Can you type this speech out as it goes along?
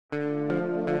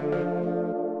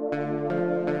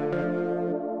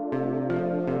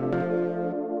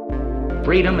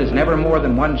freedom is never more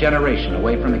than one generation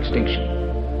away from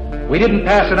extinction. We didn't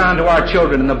pass it on to our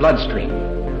children in the bloodstream.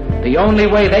 The only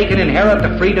way they can inherit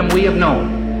the freedom we have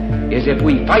known is if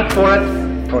we fight for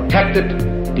it, protect it,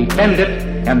 defend it,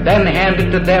 and then hand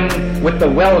it to them with the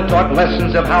well-taught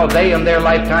lessons of how they in their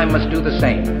lifetime must do the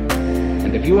same.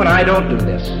 And if you and I don't do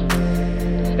this,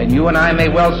 then you and I may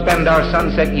well spend our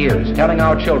sunset years telling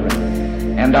our children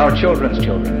and our children's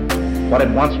children what it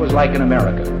once was like in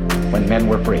America when men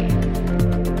were free.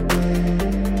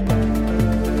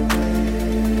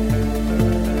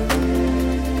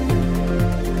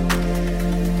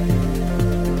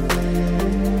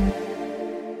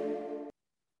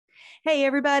 Hey,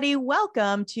 everybody,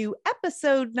 welcome to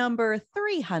episode number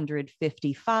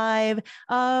 355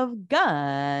 of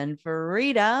Gun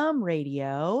Freedom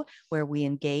Radio, where we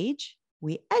engage,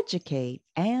 we educate,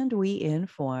 and we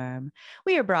inform.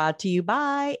 We are brought to you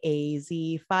by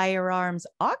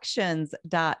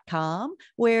azfirearmsauctions.com,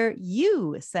 where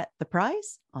you set the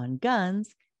price on guns,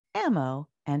 ammo,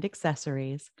 and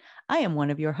accessories. I am one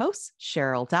of your hosts,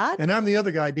 Cheryl Todd. And I'm the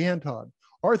other guy, Dan Todd.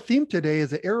 Our theme today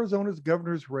is Arizona's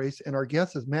governor's race, and our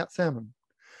guest is Matt Salmon.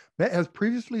 Matt has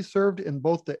previously served in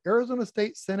both the Arizona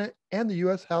State Senate and the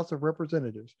U.S. House of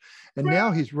Representatives, and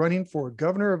now he's running for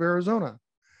governor of Arizona.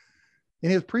 In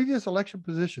his previous election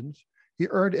positions, he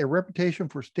earned a reputation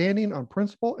for standing on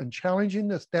principle and challenging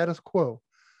the status quo,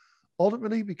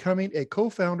 ultimately becoming a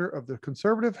co-founder of the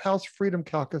conservative House Freedom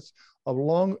Caucus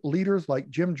along leaders like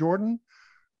Jim Jordan,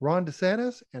 Ron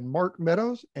DeSantis, and Mark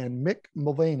Meadows, and Mick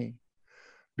Mulvaney.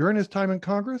 During his time in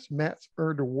Congress, Matt's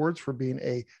earned awards for being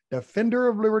a defender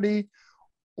of liberty,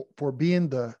 for being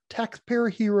the taxpayer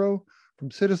hero from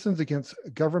Citizens Against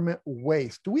Government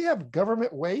Waste. Do we have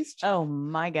government waste? Oh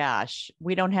my gosh,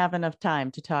 we don't have enough time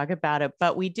to talk about it,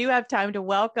 but we do have time to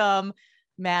welcome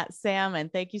Matt Salmon.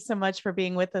 Thank you so much for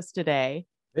being with us today.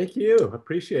 Thank you.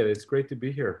 Appreciate it. It's great to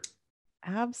be here.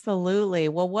 Absolutely.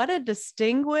 Well, what a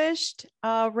distinguished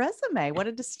resume. What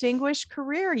a distinguished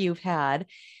career you've had.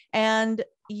 And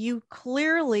you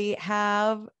clearly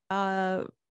have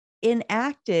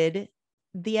enacted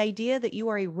the idea that you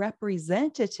are a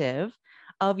representative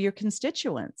of your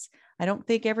constituents. I don't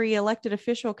think every elected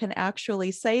official can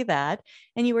actually say that.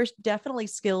 And you were definitely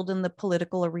skilled in the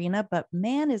political arena, but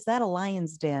man, is that a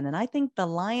lion's den. And I think the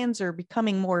lions are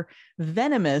becoming more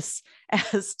venomous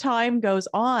as time goes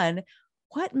on.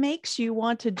 What makes you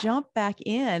want to jump back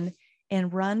in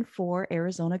and run for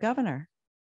Arizona governor?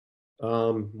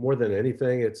 More than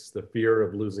anything, it's the fear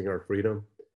of losing our freedom.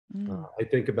 I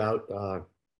think about, the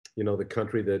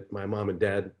country that my mom and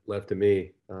dad left to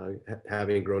me,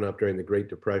 having grown up during the Great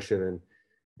Depression, and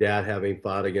dad having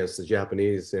fought against the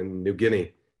Japanese in New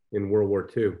Guinea in World War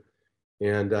II.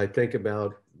 And I think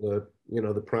about the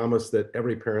promise that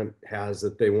every parent has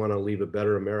that they want to leave a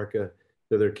better America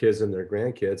to their kids and their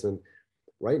grandkids. And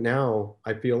right now,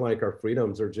 I feel like our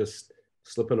freedoms are just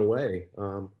slipping away.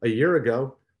 A year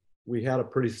ago, we had a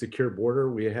pretty secure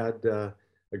border. We had a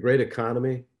great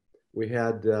economy. We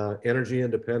had energy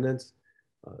independence.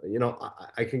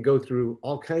 I can go through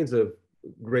all kinds of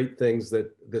great things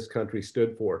that this country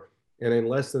stood for. And in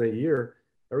less than a year,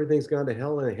 everything's gone to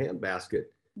hell in a handbasket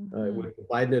with the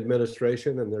Biden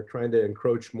administration, and they're trying to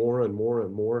encroach more and more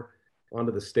and more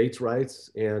onto the states'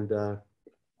 rights. And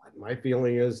my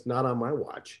feeling is not on my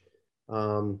watch.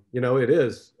 It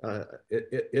is.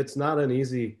 It's not an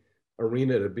easy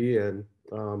arena to be in.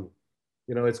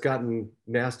 It's gotten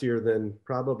nastier than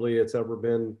probably it's ever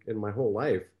been in my whole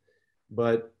life,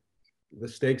 but the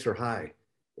stakes are high.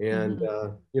 And,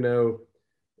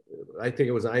 I think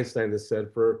it was Einstein that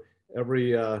said, for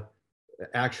every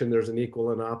action, there's an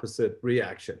equal and opposite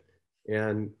reaction.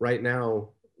 And right now,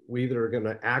 we either are going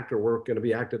to act or we're going to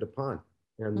be acted upon.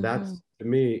 And that's, to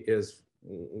me, is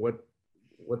what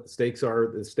the stakes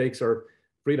are. The stakes are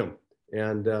freedom.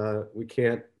 And we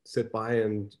can't sit by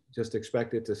and just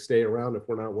expect it to stay around if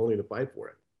we're not willing to fight for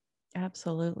it.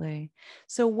 Absolutely.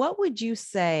 So what would you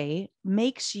say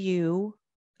makes you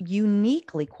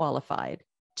uniquely qualified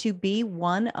to be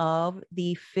one of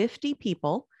the 50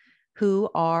 people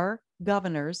who are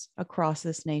governors across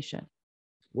this nation?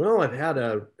 Well, I've had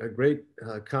a great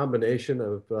combination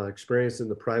of experience in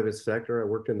the private sector. I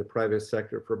worked in the private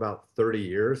sector for about 30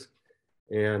 years,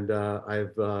 and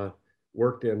I've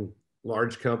worked in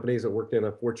large companies. I worked in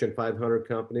a Fortune 500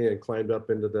 company and climbed up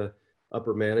into the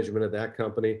upper management of that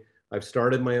company. I've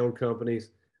started my own companies.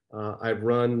 I've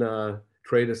run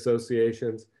trade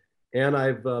associations, and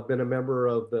I've been a member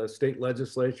of the state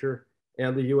legislature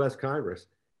and the U.S. Congress.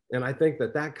 And I think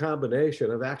that combination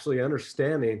of actually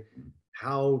understanding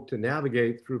how to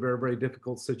navigate through very, very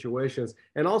difficult situations,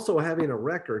 and also having a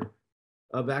record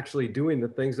of actually doing the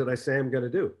things that I say I'm going to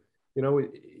do. You know,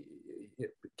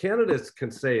 candidates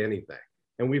can say anything,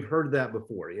 and we've heard that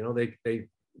before. You know, they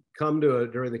come to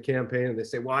during the campaign and they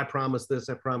say, well, I promised this,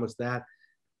 I promised that.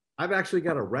 I've actually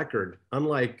got a record,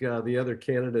 unlike the other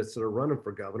candidates that are running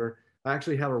for governor. I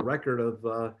actually have a record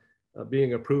of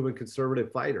being a proven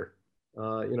conservative fighter.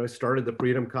 You know, I started the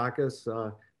Freedom Caucus,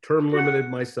 term limited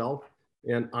myself,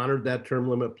 and honored that term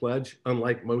limit pledge,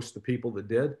 unlike most of the people that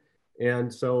did.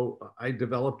 And so I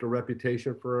developed a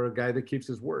reputation for a guy that keeps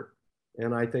his word.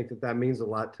 And I think that that means a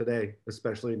lot today,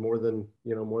 especially more than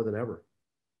ever.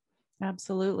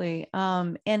 Absolutely.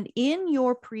 And in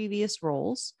your previous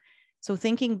roles, so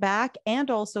thinking back and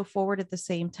also forward at the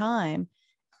same time,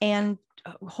 and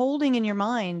holding in your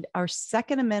mind our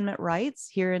Second Amendment rights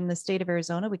here in the state of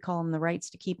Arizona, we call them the rights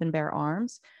to keep and bear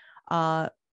arms.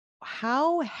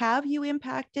 How have you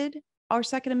impacted our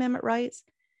Second Amendment rights,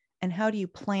 and how do you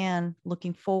plan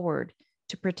looking forward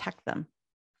to protect them?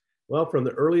 Well, from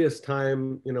the earliest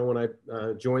time, you know, when I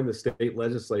joined the state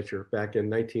legislature back in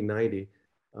 1990,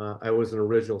 I was an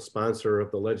original sponsor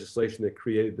of the legislation that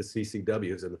created the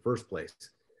CCWs in the first place.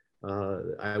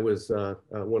 I was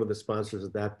one of the sponsors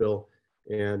of that bill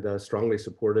and strongly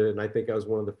supported it. And I think I was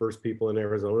one of the first people in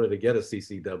Arizona to get a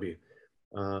CCW.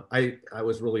 I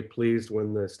was really pleased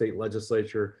when the state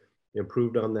legislature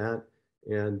improved on that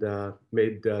and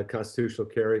made constitutional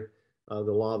carry the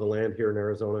law of the land here in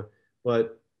Arizona.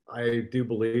 But I do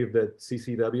believe that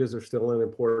CCWs are still an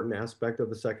important aspect of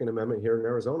the Second Amendment here in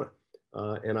Arizona.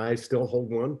 And I still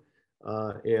hold one,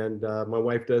 and my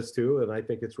wife does too. And I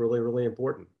think it's really, really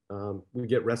important. We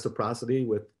get reciprocity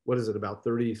with, what is it, about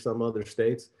 30 some other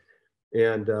states.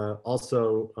 And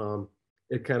also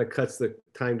it kind of cuts the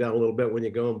time down a little bit when you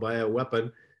go and buy a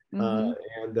weapon.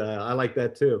 And I like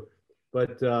that too.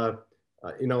 But,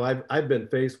 you know, I've been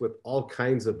faced with all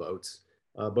kinds of votes,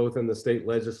 both in the state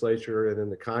legislature and in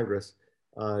the Congress,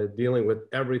 dealing with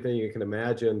everything you can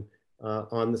imagine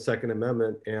on the Second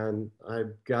Amendment. And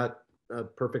I've got a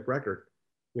perfect record,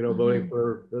 you know, voting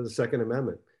for the Second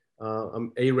Amendment.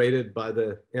 I'm A-rated by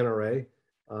the NRA,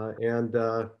 and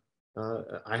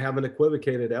I haven't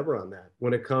equivocated ever on that.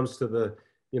 When it comes to the,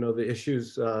 you know, the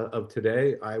issues of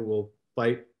today, I will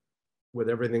fight with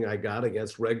everything I got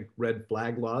against red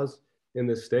flag laws in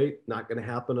this state. Not going to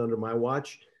happen under my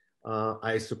watch.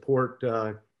 I support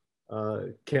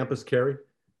campus carry,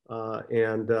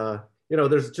 and you know,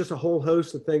 there's just a whole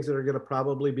host of things that are going to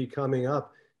probably be coming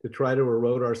up to try to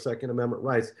erode our Second Amendment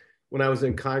rights. When I was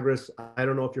in Congress, I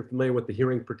don't know if you're familiar with the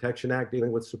Hearing Protection Act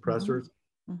dealing with suppressors.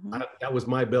 That was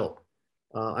my bill.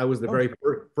 I was the very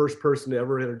first person to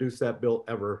ever introduce that bill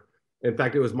ever. In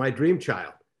fact, it was my dream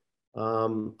child.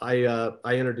 I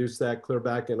introduced that clear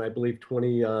back in, I believe,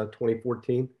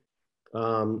 2014.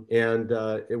 And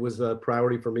it was a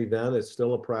priority for me then. It's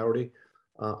still a priority.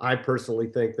 I personally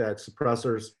think that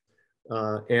suppressors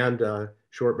and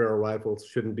short barrel rifles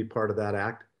shouldn't be part of that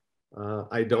act.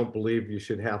 I don't believe you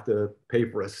should have to pay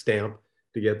for a stamp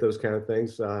to get those kind of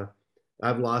things.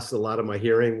 I've lost a lot of my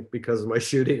hearing because of my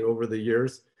shooting over the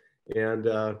years. And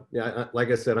yeah,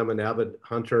 like I said, I'm an avid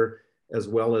hunter as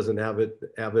well as an avid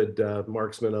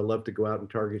marksman. I love to go out and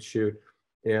target shoot.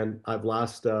 And I've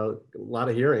lost a lot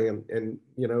of hearing. And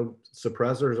you know,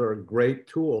 suppressors are a great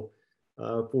tool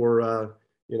for,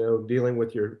 you know, dealing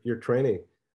with your training.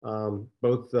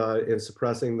 Both in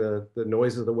suppressing the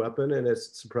noise of the weapon, and it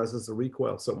suppresses the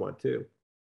recoil somewhat too.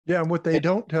 Yeah, and what they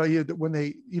don't tell you, that when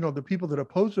they, you know, the people that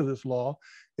oppose to this law,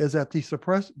 is that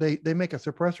they make a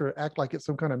suppressor act like it's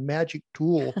some kind of magic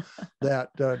tool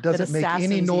that doesn't make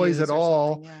any noise at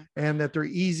all, and that they're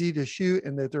easy to shoot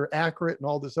and that they're accurate and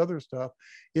all this other stuff.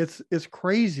 It's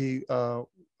crazy how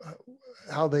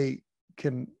they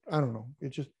can. I don't know. It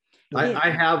just.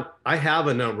 I have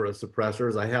a number of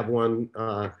suppressors. I have one,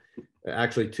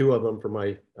 actually two of them for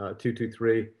my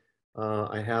 223.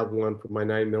 I have one for my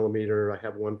 9mm. I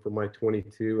have one for my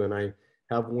 22, and I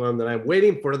have one that I'm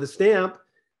waiting for the stamp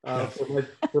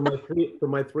for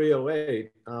my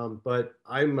 308. But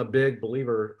I'm a big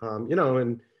believer. You know,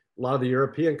 in a lot of the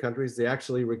European countries, they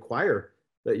actually require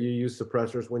that you use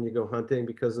suppressors when you go hunting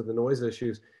because of the noise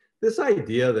issues. This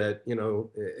idea that, you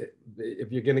know,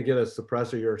 if you're going to get a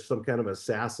suppressor, you're some kind of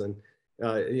assassin,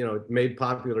 you know, made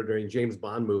popular during James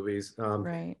Bond movies.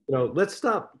 Right. You know, let's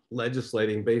stop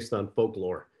legislating based on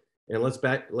folklore, and let's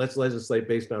legislate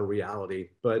based on reality.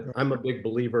 But I'm a big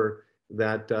believer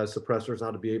that suppressors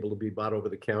ought to be able to be bought over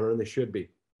the counter, and they should be.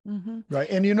 Right.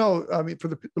 And, you know, I mean, for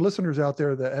the listeners out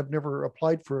there that have never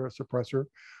applied for a suppressor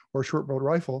or short-barreled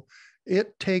rifle,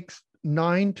 it takes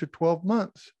 9 to 12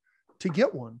 months to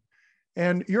get one.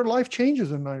 And your life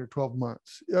changes in 9 or 12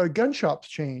 months. Gun shops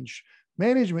change.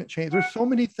 management change. There's so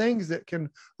many things that can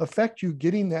affect you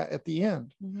getting that at the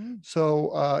end.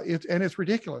 So it's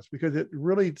ridiculous because it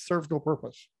really serves no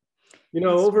purpose. You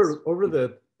know,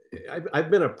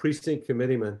 I've been a precinct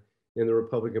committeeman in the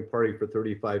Republican Party for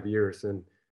 35 years, and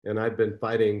I've been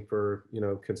fighting for, you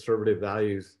know, conservative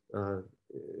values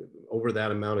over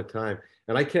that amount of time.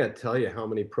 And I can't tell you how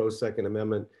many pro-Second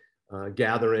Amendment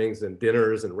gatherings and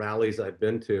dinners and rallies I've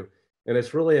been to. And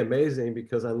it's really amazing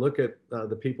because I look at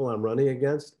the people I'm running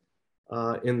against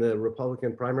in the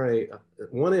Republican primary.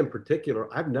 One in particular,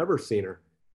 I've never seen her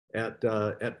at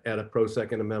a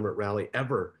pro-Second Amendment rally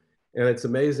ever. And it's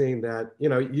amazing that, you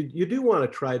know, you do want a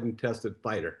tried and tested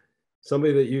fighter,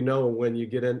 somebody that, you know, when you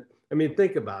get in, I mean,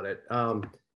 think about it.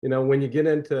 You know, when you get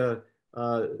into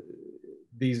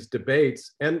these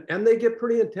debates, and they get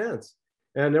pretty intense.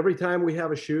 And every time we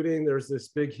have a shooting, there's this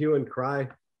big hue and cry,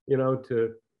 you know,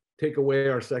 to take away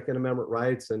our Second Amendment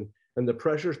rights, and the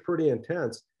pressure's pretty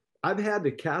intense. I've had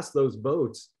to cast those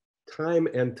votes time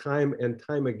and time and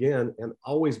time again, and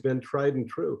always been tried and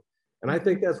true. And I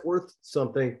think that's worth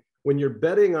something. When you're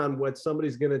betting on what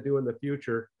somebody's going to do in the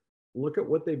future, look at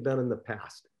what they've done in the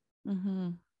past.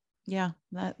 Yeah,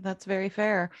 that's very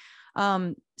fair.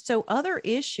 So other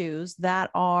issues that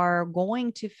are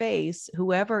going to face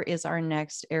whoever is our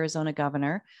next Arizona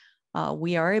governor,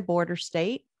 we are a border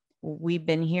state. We've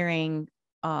been hearing,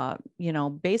 you know,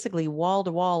 basically wall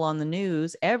to wall on the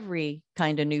news, every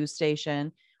kind of news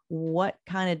station, what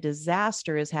kind of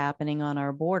disaster is happening on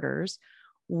our borders.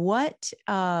 What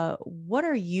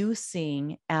are you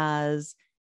seeing as,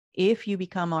 if you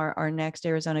become our next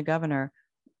Arizona governor,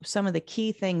 some of the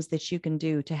key things that you can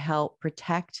do to help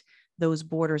protect those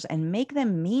borders and make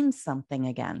them mean something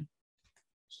again?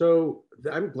 So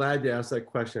I'm glad you asked that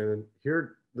question. And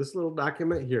here, this little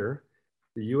document here,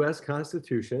 the U.S.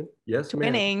 Constitution. Yes,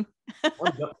 Winning.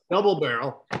 Double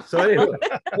barrel. So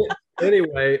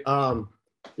anyway,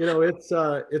 you know,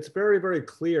 it's very, very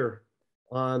clear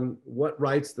on what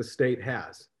rights the state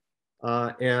has.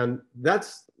 And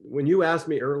that's, when you asked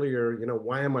me earlier, you know,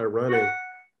 why am I running?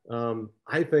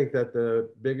 I think that the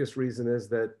biggest reason is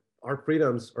that our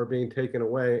freedoms are being taken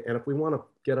away. And if we want to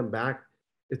get them back,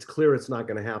 it's clear it's not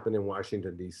going to happen in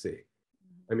Washington, D.C.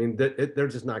 I mean, they're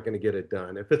just not going to get it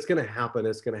done. If it's going to happen,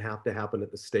 it's going to happen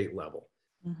at the state level.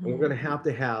 And we're going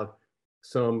to have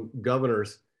some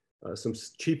governors, some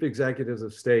chief executives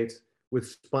of states with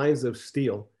spines of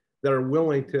steel that are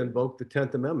willing to invoke the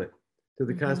 10th Amendment to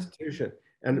the Constitution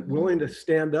and willing to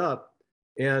stand up.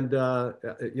 And,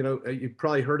 you know, you've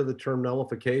probably heard of the term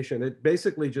nullification. It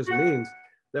basically just means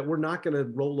that we're not going to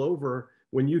roll over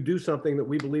when you do something that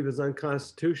we believe is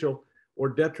unconstitutional or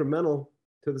detrimental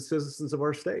to the citizens of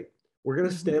our state. We're going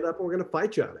to stand up and we're going to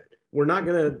fight you on it. We're not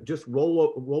going to just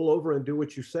roll over and do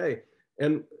what you say.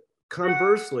 And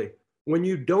conversely, when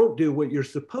you don't do what you're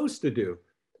supposed to do,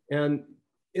 and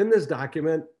in this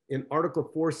document, in Article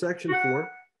 4, Section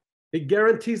 4, it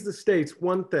guarantees the states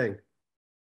one thing,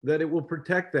 that it will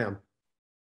protect them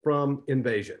from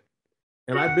invasion.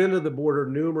 And I've been to the border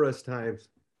numerous times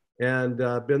and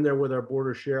been there with our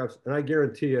border sheriffs. And I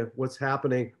guarantee you what's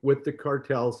happening with the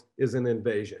cartels is an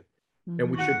invasion. And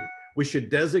we should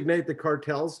designate the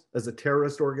cartels as a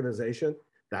terrorist organization.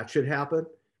 That should happen.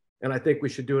 And I think we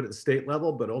should do it at the state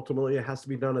level, but ultimately it has to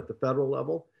be done at the federal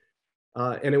level.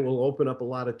 And it will open up a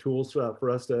lot of tools for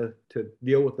us to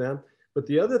deal with them. But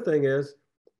the other thing is,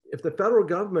 if the federal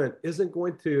government isn't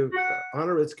going to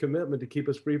honor its commitment to keep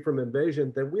us free from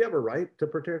invasion, then we have a right to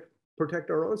protect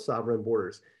our own sovereign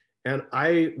borders. And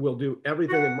I will do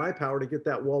everything in my power to get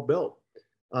that wall built.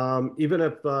 Even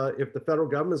if the federal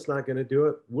government's not going to do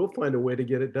it, we'll find a way to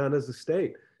get it done as a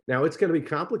state. Now, it's going to be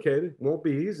complicated, won't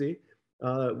be easy.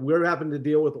 We're having to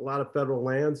deal with a lot of federal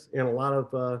lands and a lot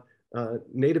of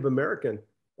Native American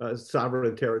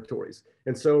sovereign territories.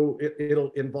 And so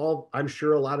it'll involve, I'm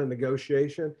sure, a lot of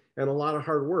negotiation and a lot of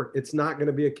hard work. It's not going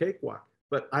to be a cakewalk,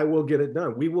 but I will get it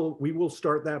done. We will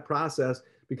start that process,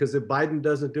 because if Biden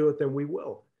doesn't do it, then we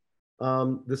will.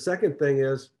 The second thing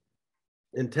is,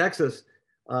 in Texas,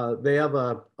 they have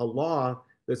a law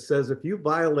that says if you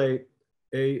violate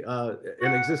an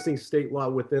existing state law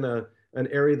within an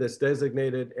area that's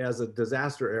designated as a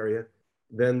disaster area,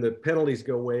 then the penalties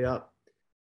go way up.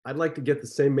 I'd like to get the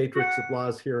same matrix of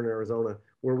laws here in Arizona,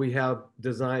 where we have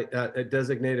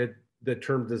designated the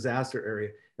term disaster area.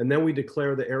 And then we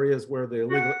declare the areas where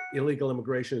the illegal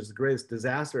immigration is the greatest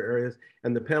disaster areas,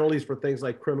 and the penalties for things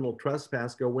like criminal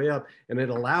trespass go way up. And it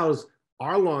allows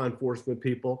our law enforcement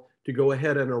people to go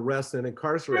ahead and arrest and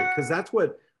incarcerate, because that's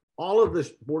what all of the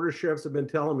border sheriffs have been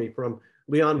telling me, from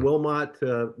Leon Wilmot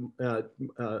to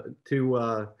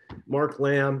Mark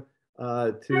Lamb,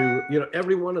 to, you know,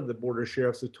 every one of the border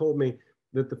sheriffs have told me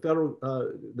that the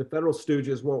federal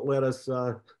stooges won't let us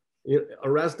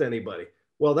arrest anybody.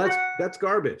 Well, that's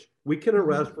garbage. We can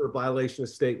arrest for a violation of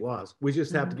state laws. We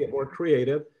just have to get more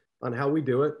creative on how we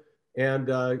do it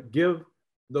and give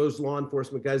those law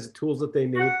enforcement guys the tools that they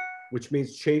need, which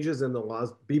means changes in the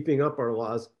laws, beefing up our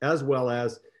laws, as well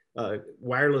as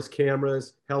wireless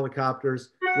cameras, helicopters,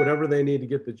 whatever they need to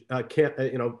get the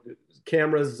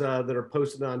cameras that are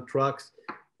posted on trucks,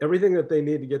 everything that they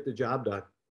need to get the job done.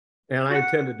 And I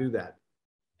intend to do that.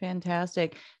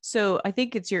 Fantastic. So I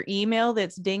think it's your email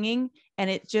that's dinging, and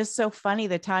it's just so funny,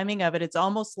 the timing of it. It's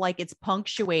almost like it's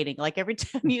punctuating. Like every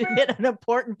time you hit an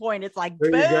important point, it's like,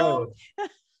 there boom.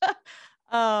 You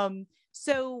go.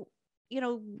 So, you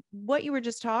know, what you were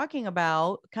just talking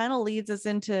about kind of leads us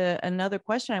into another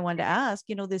question I wanted to ask,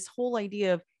 you know, this whole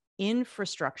idea of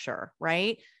infrastructure,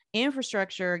 right?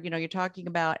 Infrastructure, you know, you're talking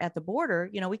about at the border,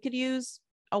 you know, we could use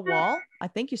a wall. I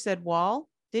think you said wall.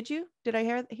 Did you? Did I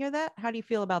hear that? How do you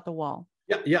feel about the wall?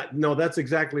 Yeah. No, that's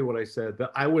exactly what I said.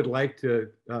 That I would like to,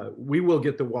 we will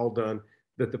get the wall done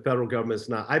that the federal government's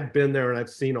not. I've been there and I've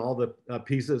seen all the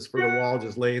pieces for the wall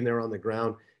just laying there on the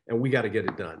ground, and we got to get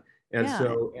it done. And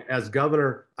so as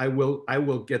governor, I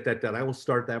will get that done. I will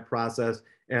start that process.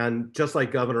 And just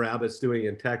like Governor Abbott's doing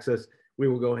in Texas, we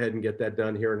will go ahead and get that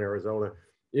done here in Arizona.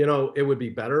 You know, it would be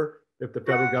better if the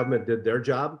federal government did their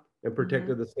job and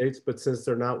protected the states, but since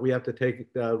they're not, we have to take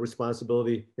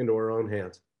responsibility into our own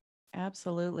hands.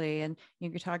 Absolutely. And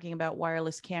you're talking about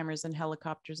wireless cameras and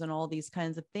helicopters and all these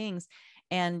kinds of things.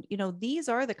 And, you know, these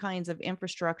are the kinds of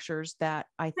infrastructures that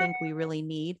I think we really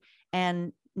need.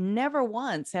 And never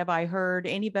once have I heard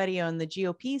anybody on the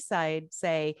GOP side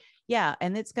say, yeah,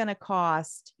 and it's going to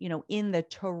cost, you know, in the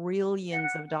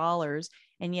trillions of dollars.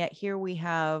 And yet here we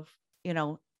have, you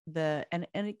know, and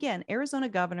again, Arizona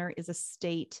governor is a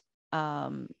state,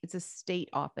 it's a state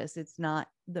office. It's not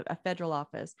a federal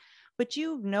office, but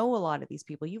you know, a lot of these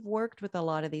people, you've worked with a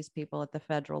lot of these people at the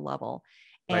federal level.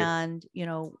 Right. And, you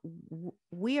know,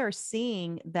 we are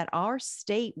seeing that our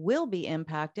state will be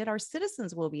impacted. Our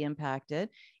citizens will be impacted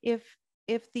if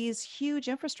these huge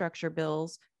infrastructure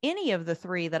bills, any of the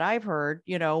three that I've heard,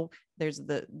 you know, there's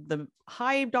the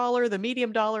high dollar, the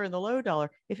medium dollar, and the low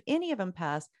dollar. If any of them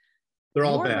pass, they're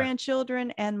all your bad.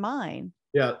 Grandchildren and mine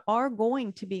are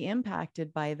going to be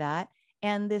impacted by that.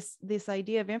 And this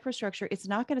idea of infrastructure, it's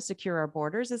not going to secure our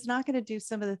borders. It's not going to do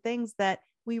some of the things that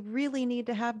we really need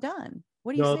to have done.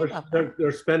 What do you say about that?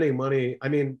 They're spending money. I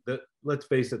mean, let's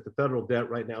face it, the federal debt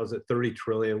right now is at 30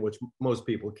 trillion, which most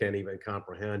people can't even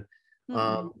comprehend.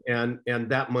 And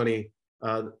that money,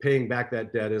 paying back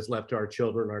that debt is left to our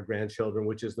children, our grandchildren,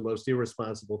 which is the most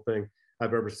irresponsible thing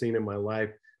I've ever seen in my life.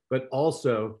 But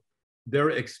also,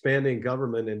 they're expanding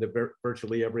government into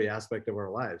virtually every aspect of our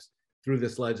lives through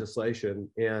this legislation.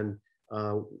 And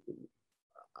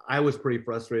I was pretty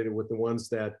frustrated with the ones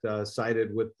that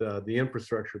sided with the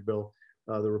infrastructure bill,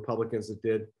 the Republicans that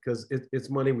did, because it's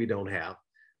money we don't have.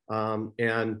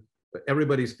 And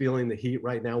everybody's feeling the heat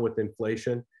right now with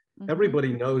inflation.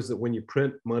 Everybody knows that when you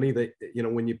print money,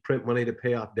 when you print money to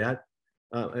pay off debt,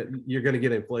 you're going to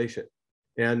get inflation,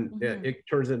 and it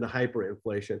turns into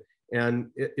hyperinflation. And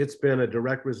it's been a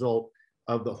direct result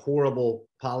of the horrible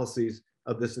policies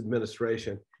of this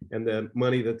administration and the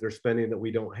money that they're spending that we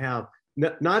don't have.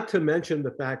 Not to mention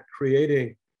the fact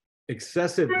creating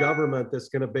excessive government that's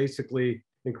going to basically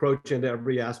encroach into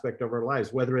every aspect of our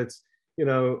lives, whether it's, you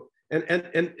know,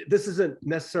 and this isn't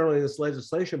necessarily this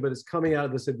legislation, but it's coming out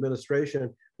of this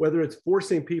administration, whether it's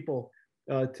forcing people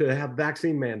to have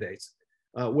vaccine mandates,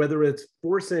 whether it's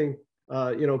forcing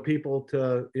people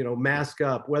to, mask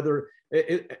up, whether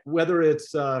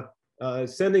it's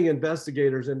sending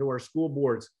investigators into our school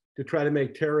boards to try to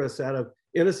make terrorists out of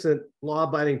innocent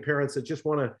law-abiding parents that just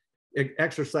want to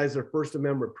exercise their First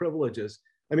Amendment privileges.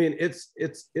 I mean,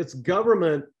 it's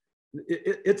government.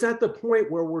 It's at the point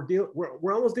where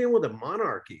we're almost dealing with a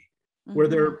monarchy,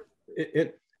 where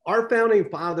our founding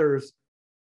fathers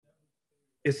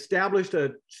established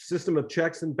a system of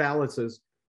checks and balances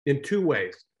in two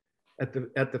ways. At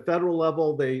the federal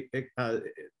level, they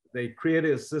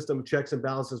created a system of checks and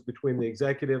balances between the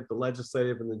executive, the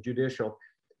legislative, and the judicial.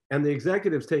 And the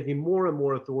executive's taking more and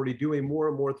more authority, doing more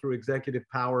and more through executive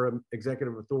power and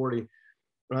executive authority.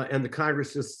 And the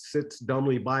Congress just sits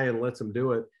dumbly by and lets them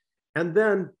do it. And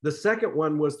then the second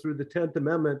one was through the 10th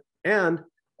Amendment, and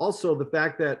also the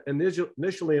fact that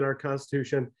initially in our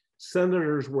Constitution,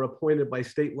 senators were appointed by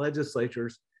state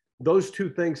legislatures. Those two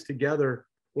things together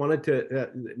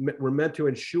were meant to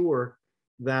ensure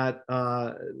that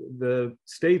the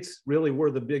states really were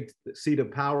the big seat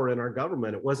of power in our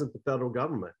government. It wasn't the federal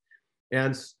government.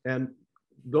 and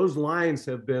those lines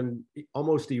have been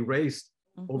almost erased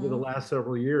over the last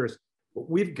several years. But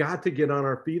we've got to get on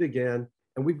our feet again,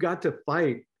 and we've got to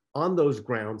fight on those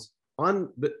grounds, on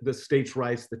the states'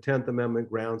 rights, the 10th Amendment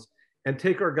grounds, and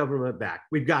take our government back.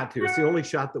 We've got to. It's the only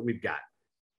shot that we've got.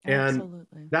 And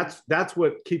Absolutely. that's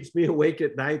what keeps me awake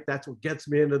at night. That's what gets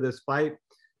me into this fight,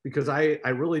 because I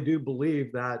really do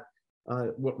believe that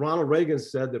what Ronald Reagan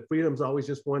said, that freedom's always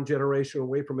just one generation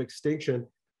away from extinction.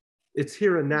 It's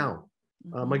here and now.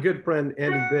 My good friend,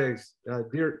 Andy Biggs,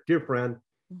 dear friend,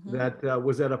 that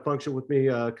was at a function with me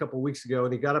a couple of weeks ago,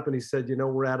 and he got up and he said, you know,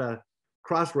 we're at a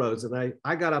crossroads. And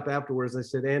I got up afterwards and I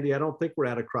said, Andy, I don't think we're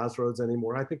at a crossroads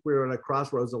anymore. I think we were at a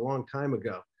crossroads a long time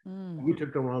ago. We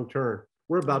took the wrong turn.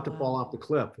 We're about to fall off the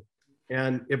cliff.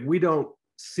 And if we don't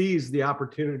seize the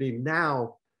opportunity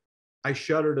now, I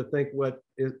shudder to think what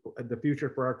is the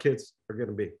future for our kids are going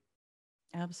to be.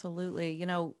 Absolutely. You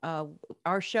know,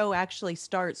 our show actually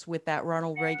starts with that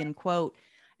Ronald Reagan quote.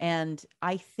 And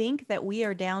I think that we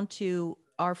are down to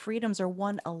our freedoms are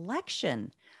one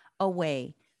election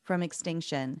away from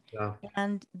extinction. Yeah.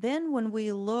 And then when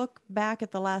we look back at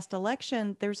the last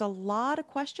election, there's a lot of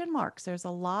question marks. There's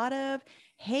a lot of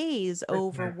haze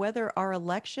over whether our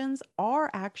elections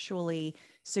are actually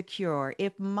secure.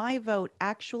 If my vote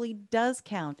actually does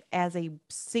count as a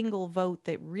single vote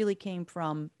that really came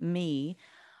from me,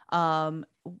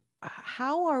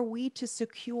 how are we to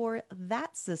secure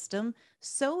that system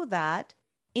so that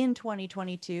in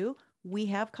 2022, we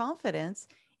have confidence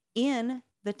in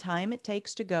the time it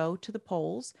takes to go to the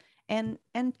polls and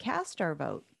cast our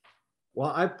vote?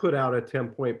 Well, I've put out a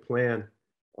 10-point plan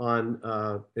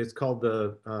on, it's called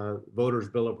the Voters'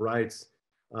 Bill of Rights.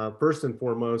 First and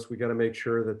foremost, we got to make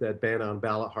sure that that ban on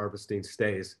ballot harvesting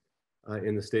stays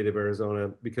in the state of Arizona,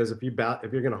 because if you're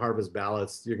going to harvest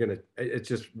ballots, it's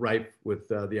just ripe with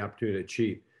the opportunity to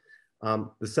cheat.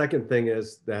 The second thing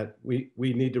is that we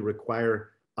need to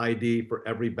require ID for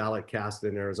every ballot cast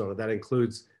in Arizona. That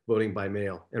includes voting by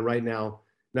mail. And right now,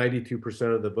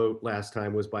 92% of the vote last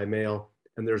time was by mail,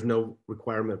 and there's no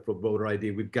requirement for voter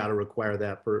ID. We've got to require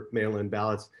that for mail-in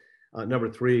ballots. Number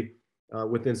three,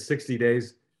 within 60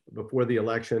 days before the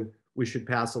election, we should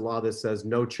pass a law that says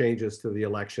no changes to the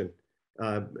election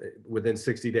within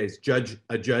 60 days.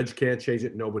 A judge can't change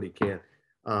it, nobody can.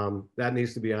 That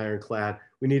needs to be ironclad.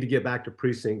 We need to get back to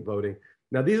precinct voting.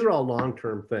 Now, these are all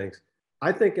long-term things.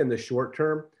 I think in the short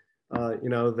term,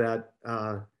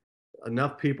 that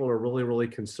enough people are really, really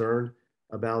concerned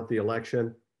about the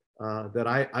election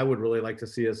that I would really like to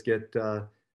see us get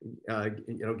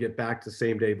back to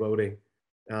same-day voting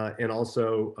and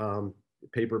also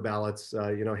paper ballots,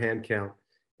 hand count,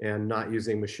 and not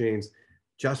using machines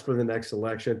just for the next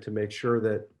election to make sure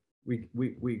that we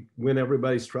win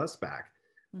everybody's trust back.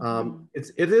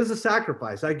 It is a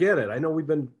sacrifice. I get it. I know we've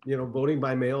been, voting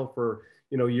by mail for,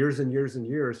 years and years and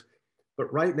years,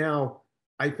 but right now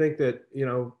I think that,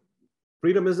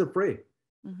 freedom isn't free,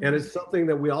 and it's something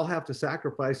that we all have to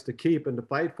sacrifice to keep and to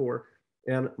fight for.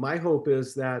 And my hope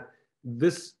is that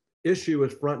this issue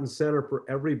is front and center for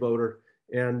every voter.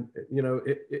 And,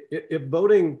 if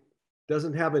voting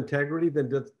doesn't have integrity, then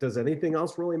does anything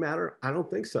else really matter? I don't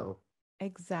think so.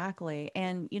 Exactly.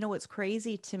 And, what's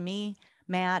crazy to me,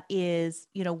 Matt, is,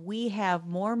 we have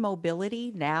more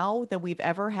mobility now than we've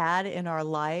ever had in our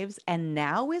lives. And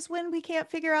now is when we can't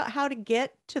figure out how to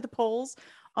get to the polls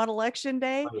on election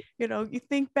day. You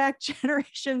think back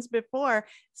generations before,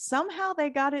 somehow they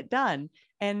got it done.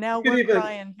 And now we're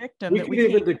crying victim. We could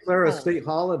even declare a state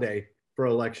holiday for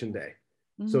election day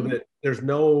so that there's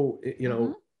no,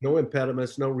 no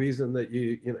impediments, no reason that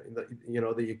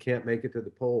that you can't make it to the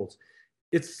polls.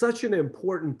 It's such an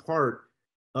important part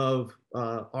of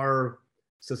our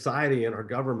society and our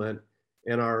government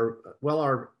and our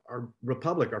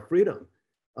republic, our freedom,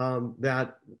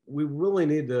 that we really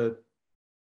need to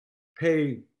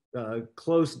pay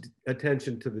close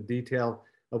attention to the detail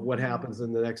of what happens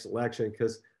in the next election,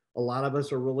 because a lot of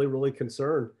us are really, really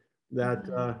concerned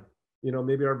that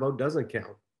maybe our vote doesn't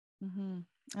count.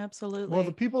 Absolutely. Well,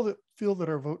 the people that feel that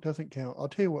our vote doesn't count, I'll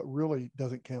tell you what really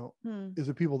doesn't count is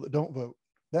the people that don't vote.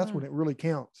 That's when it really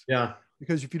counts. Yeah.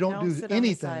 Because if you don't do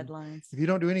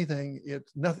anything,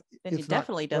 it's nothing. Then it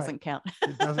definitely doesn't count.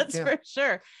 It doesn't That's count. for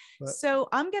sure. But, so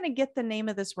I'm going to get the name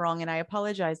of this wrong, and I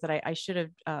apologize that I should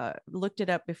have looked it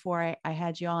up before I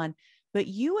had you on. But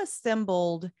you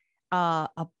assembled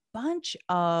a bunch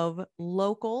of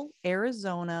local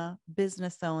Arizona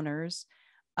business owners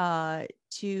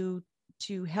to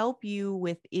help you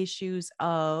with issues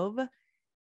of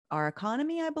our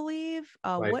economy, I believe.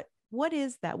 Right. What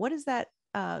is that? What is that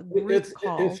group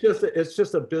called? It's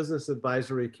just a business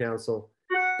advisory council,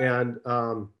 And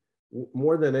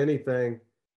more than anything,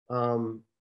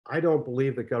 I don't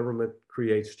believe the government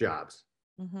creates jobs.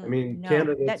 I mean, No,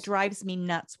 candidates, that drives me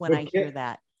nuts when I hear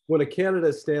that. When a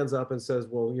candidate stands up and says,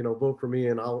 well, you know, vote for me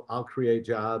and I'll create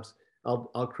jobs.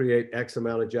 I'll create X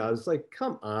amount of jobs. It's like,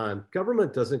 come on,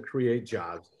 government doesn't create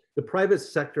jobs. The private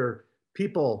sector,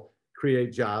 people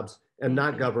create jobs and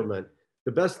not government.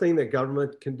 The best thing that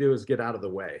government can do is get out of the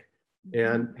way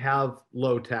and have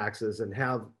low taxes and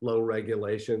have low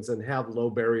regulations and have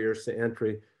low barriers to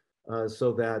entry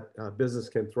so that business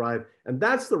can thrive. And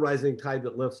that's the rising tide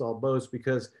that lifts all boats,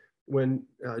 because when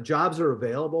jobs are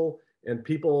available and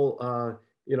people,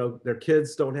 you know, their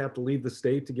kids don't have to leave the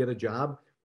state to get a job,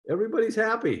 everybody's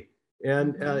happy.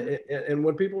 And and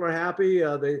when people are happy,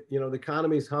 they, you know, the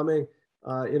economy's humming,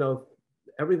 you know,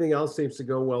 everything else seems to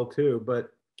go well too.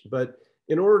 But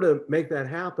in order to make that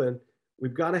happen,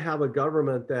 we've got to have a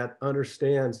government that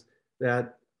understands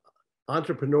that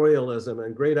entrepreneurialism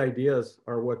and great ideas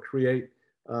are what create,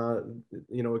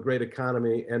 you know, a great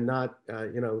economy, and not,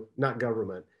 you know, not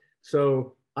government.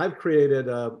 So I've created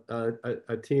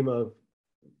a team of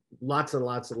lots and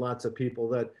lots and lots of people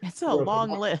that it's a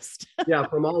long list. Yeah,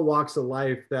 from all walks of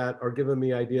life that are giving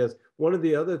me ideas. One of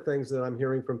the other things that I'm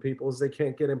hearing from people is they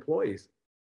can't get employees.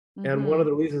 And one of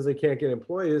the reasons they can't get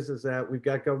employees is that we've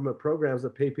got government programs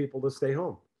that pay people to stay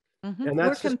home. And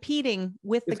we're competing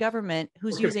with the government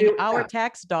who's using our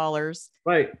tax dollars.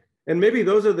 Right. And maybe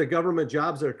those are the government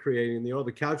jobs they're creating, you know,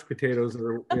 the couch potatoes that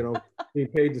are, you know, being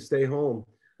paid to stay home.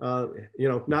 You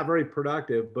know, not very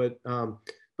productive, but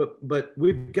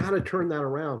we've got to turn that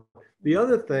around. The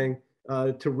other thing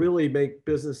to really make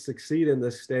business succeed in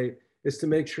this state is to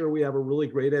make sure we have a really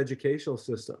great educational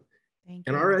system.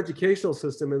 And our educational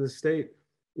system in the state,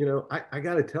 you know, I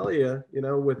got to tell you, you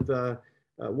know, with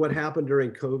what happened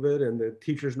during COVID and the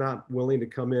teachers not willing to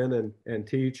come in and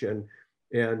teach, and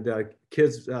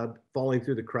kids falling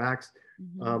through the cracks,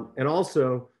 and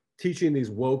also teaching these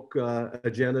woke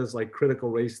agendas like critical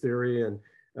race theory and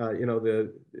you know,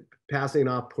 the passing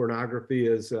off pornography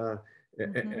as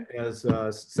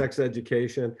sex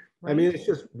education. I mean, it's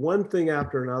just one thing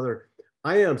after another.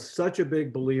 I am such a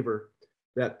big believer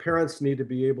that parents need to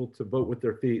be able to vote with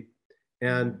their feet,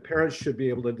 and parents should be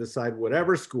able to decide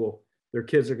whatever school their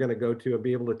kids are going to go to and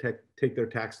be able to take their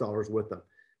tax dollars with them.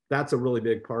 That's a really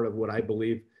big part of what I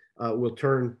believe will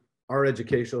turn our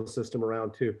educational system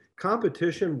around too.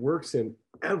 Competition works in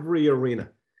every arena.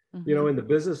 You know, in the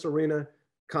business arena,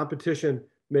 competition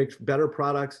makes better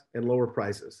products and lower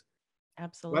prices.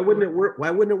 Absolutely. Why wouldn't it work?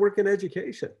 Why wouldn't it work in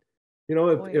education? You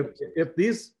know, if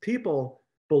these people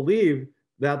believe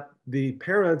that the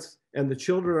parents and the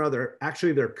children are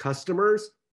actually their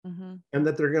customers, and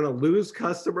that they're going to lose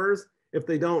customers if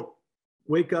they don't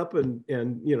wake up and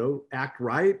you know, act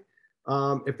right,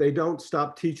 if they don't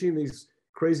stop teaching these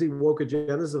crazy woke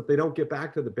agendas, if they don't get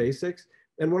back to the basics.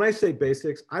 And when I say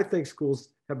basics, I think schools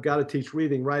have got to teach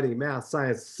reading, writing, math,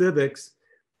 science, civics,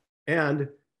 and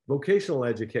vocational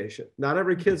education. Not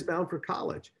every kid's bound for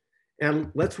college.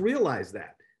 And let's realize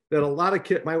that a lot of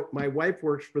kids, my wife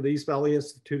works for the East Valley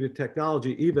Institute of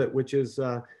Technology, EVIT, which is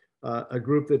a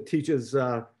group that teaches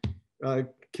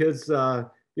kids,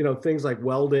 you know, things like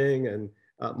welding. And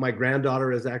my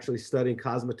granddaughter is actually studying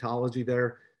cosmetology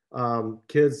there.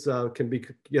 Kids can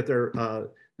get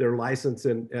their license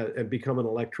and become an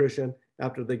electrician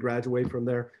after they graduate from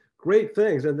there. Great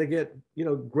things. And they get, you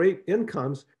know, great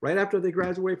incomes right after they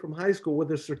graduate from high school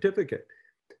with a certificate.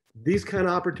 These kind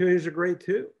of opportunities are great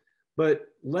too. But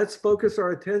let's focus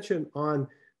our attention on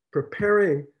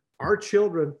preparing our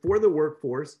children for the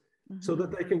workforce so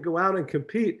that they can go out and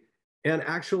compete and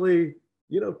actually,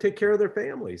 you know, take care of their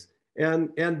families.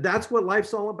 And that's what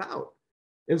life's all about.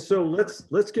 And so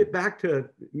let's get back to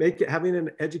having an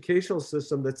educational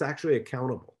system that's actually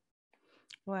accountable.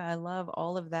 Well, I love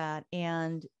all of that.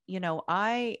 And, you know,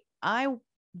 I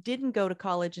didn't go to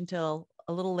college until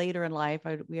a little later in life.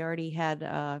 We already had,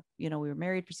 you know, we were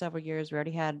married for several years. We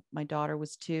already had, my daughter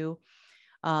was 2.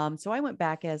 So I went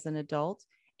back as an adult.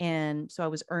 And so I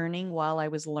was earning while I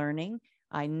was learning.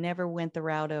 I never went the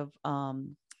route of,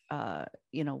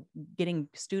 you know, getting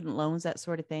student loans, that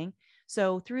sort of thing.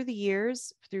 So through the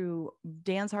years, through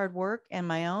Dan's hard work and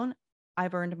my own,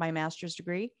 I've earned my master's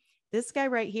degree. This guy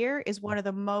right here is one of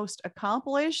the most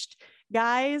accomplished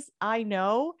guys I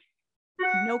know.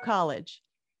 No college.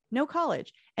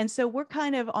 And so we're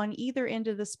kind of on either end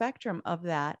of the spectrum of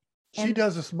that. She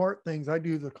does the smart things. I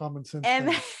do the common sense and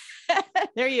things.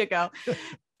 There you go.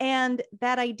 And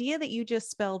that idea that you just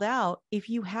spelled out, if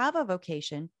you have a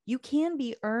vocation, you can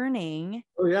be earning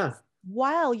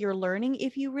while you're learning,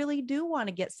 if you really do want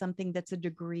to get something that's a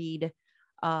degreed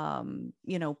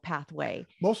pathway.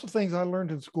 Most of the things I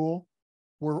learned in school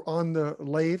were on the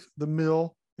lathe, the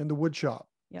mill, and the wood shop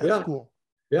Yep. at school.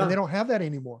 Yeah. And they don't have that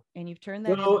anymore. And you've turned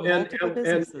that No, into multiple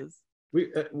businesses.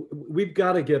 We've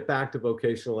got to get back to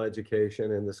vocational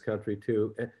education in this country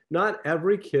too. Not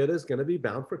every kid is going to be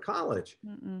bound for college.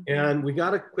 Mm-mm. And we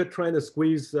got to quit trying to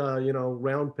squeeze,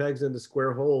 round pegs into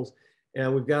square holes.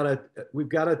 And we've got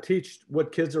to teach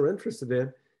what kids are interested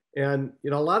in. And,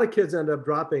 a lot of kids end up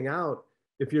dropping out.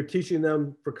 If you're teaching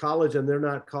them for college and they're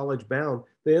not college bound,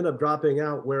 they end up dropping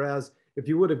out. Whereas if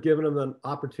you would have given them an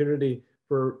opportunity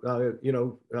for,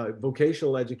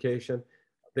 vocational education,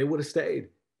 they would have stayed.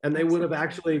 And they would have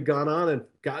actually gone on and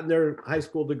gotten their high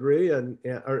school degree and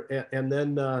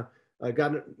then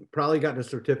probably gotten a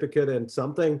certificate in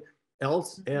something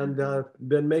else and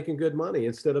been making good money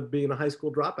instead of being a high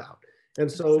school dropout. And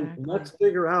so let's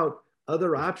figure out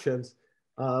other options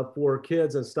for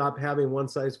kids and stop having one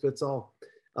size fits all.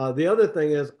 The other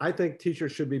thing is, I think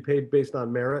teachers should be paid based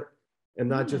on merit and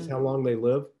not just how long they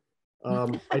live.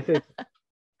 I think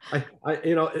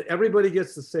everybody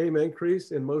gets the same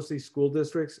increase in most of these school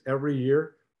districts every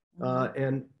year.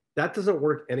 And that doesn't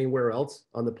work anywhere else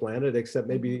on the planet, except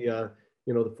maybe,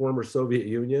 the former Soviet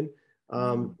Union.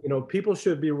 People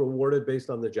should be rewarded based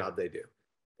on the job they do.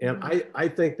 And I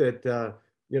think that,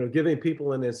 giving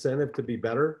people an incentive to be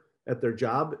better at their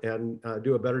job and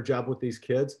do a better job with these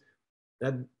kids,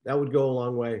 that would go a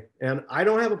long way. And I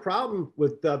don't have a problem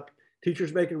with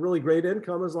teachers making really great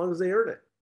income as long as they earn it.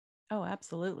 Oh,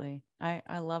 absolutely.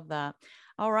 I love that.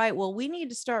 All right. Well, we need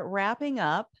to start wrapping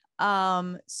up.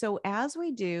 So as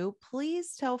we do,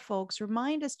 please tell folks,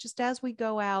 remind us just as we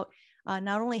go out,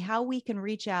 not only how we can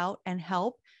reach out and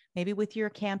help, maybe with your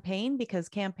campaign, because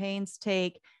campaigns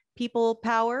take people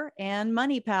power and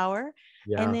money power.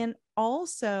 Yeah. And then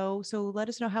also, so let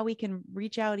us know how we can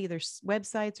reach out, either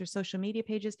websites or social media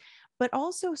pages, but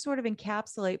also sort of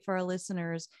encapsulate for our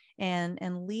listeners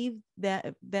and leave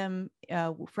them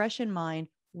fresh in mind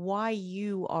why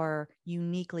you are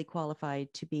uniquely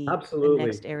qualified to be the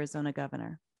next Arizona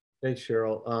governor. Thanks,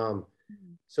 Cheryl.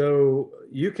 So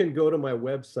you can go to my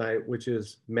website, which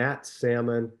is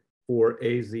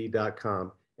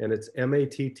mattsalmonforaz.com. And it's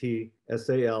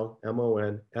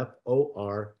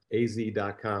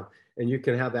mattsalmonforaz.com. And you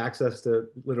can have access to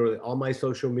literally all my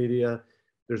social media.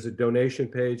 There's a donation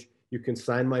page. You can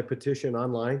sign my petition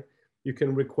online. You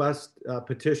can request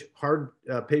hard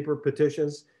paper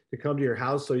petitions to come to your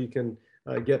house so you can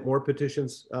get more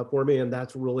petitions for me. And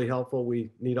that's really helpful.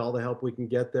 We need all the help we can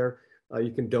get there.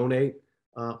 You can donate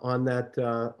on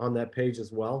that page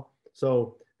as well.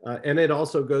 So, and it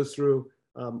also goes through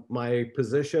my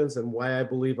positions and why I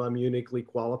believe I'm uniquely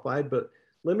qualified. But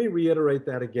let me reiterate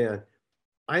that again.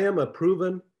 I am a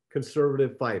proven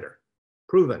conservative fighter,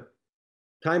 proven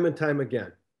time and time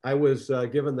again. I was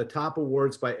given the top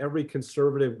awards by every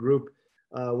conservative group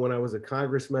when I was a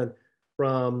congressman,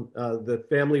 from the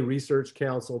Family Research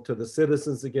Council to the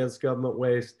Citizens Against Government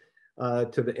Waste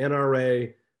to the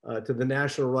NRA to the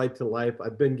National Right to Life.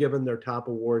 I've been given their top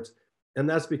awards, and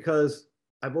that's because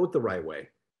I vote the right way.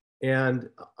 And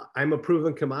I'm a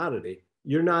proven commodity.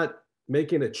 You're not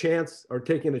making a chance or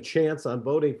taking a chance on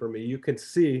voting for me. You can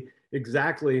see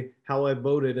exactly how I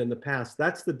voted in the past.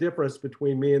 That's the difference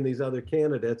between me and these other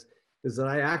candidates, is that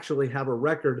I actually have a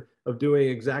record of doing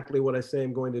exactly what I say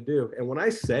I'm going to do. And when I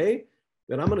say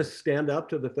that I'm going to stand up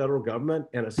to the federal government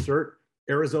and assert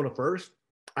Arizona first,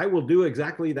 I will do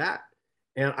exactly that.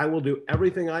 And I will do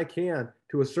everything I can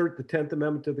to assert the 10th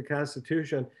Amendment to the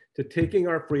Constitution, to taking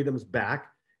our freedoms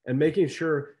back and making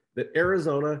sure that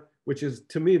Arizona, which is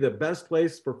to me the best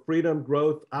place for freedom,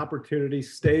 growth, opportunity,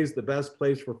 stays the best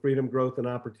place for freedom, growth, and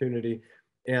opportunity.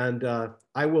 And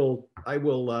I will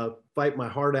fight my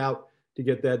heart out to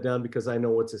get that done, because I know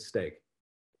what's at stake.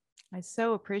 I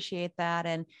so appreciate that.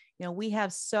 And, we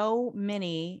have so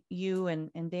many, you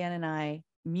and Dan and I,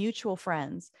 mutual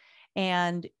friends.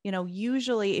 And,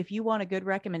 usually if you want a good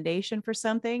recommendation for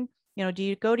something, do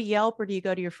you go to Yelp or do you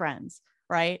go to your friends?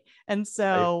 Right. And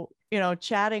so,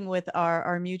 chatting with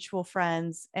our mutual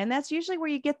friends, and that's usually where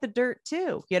you get the dirt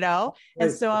too,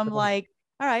 And so I'm like,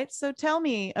 all right, so tell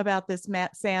me about this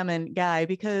Matt Salmon guy,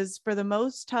 because for the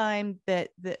most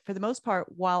part,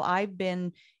 while I've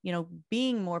been,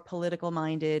 being more political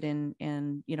minded and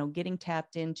getting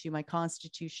tapped into my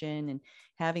Constitution and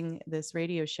having this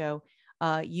radio show,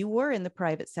 you were in the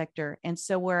private sector. And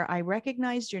so where I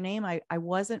recognized your name, I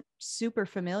wasn't super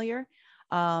familiar.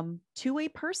 To a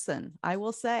person, I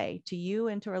will say to you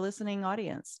and to our listening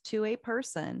audience, to a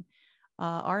person,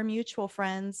 our mutual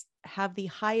friends have the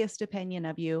highest opinion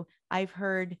of you. I've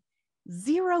heard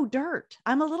zero dirt.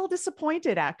 I'm a little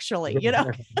disappointed, actually,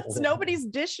 because nobody's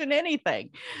dishing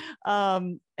anything.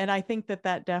 And I think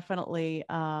that definitely,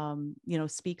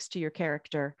 speaks to your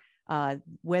character,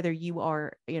 whether you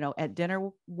are, at dinner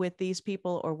with these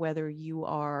people or whether you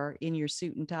are in your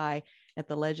suit and tie at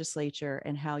the legislature,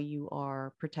 and how you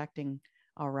are protecting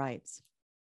our rights.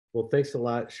 Well, thanks a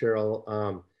lot,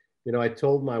 Cheryl. I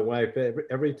told my wife,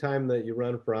 every time that you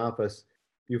run for office,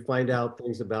 you find out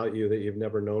things about you that you've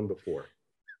never known before.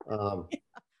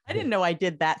 I didn't know I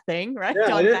did that thing, right?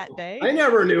 Yeah, On that day. I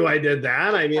never knew I did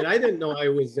that. I mean, I didn't know I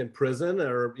was in prison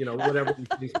or, whatever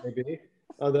the case may be,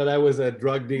 that I was a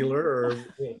drug dealer or,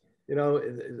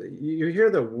 you hear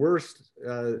the worst,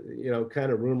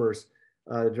 kind of rumors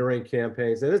during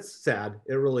campaigns, and it's sad.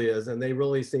 It really is. And they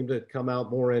really seem to come out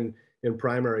more in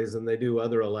primaries than they do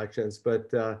other elections.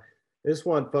 But I just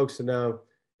want folks to know,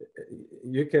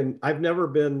 I've never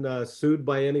been sued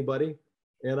by anybody,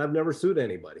 and I've never sued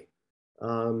anybody.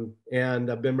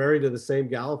 And I've been married to the same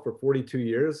gal for 42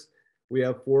 years. We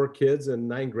have 4 kids and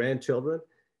 9 grandchildren.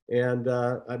 And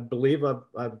I believe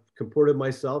I've comported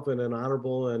myself in an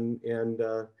honorable and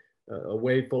a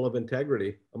way full of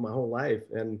integrity my whole life.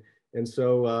 And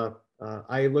so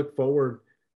I look forward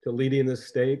to leading this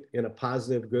state in a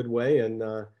positive, good way and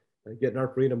getting our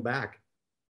freedom back.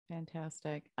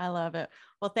 Fantastic. I love it.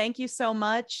 Well, thank you so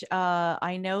much.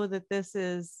 I know that this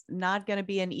is not going to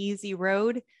be an easy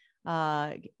road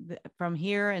from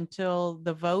here until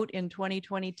the vote in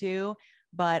 2022,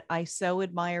 but I so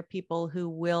admire people who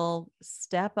will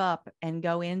step up and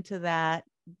go into that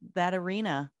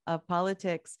arena of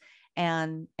politics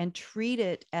and treat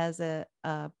it as a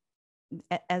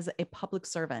public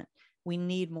servant. We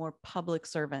need more public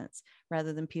servants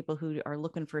rather than people who are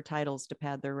looking for titles to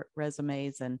pad their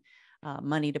resumes and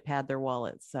money to pad their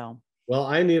wallets. So, well,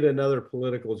 I need another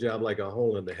political job like a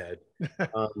hole in the head.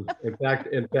 In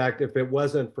fact, if it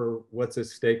wasn't for what's at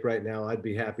stake right now, I'd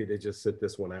be happy to just sit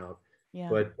this one out. Yeah.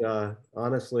 But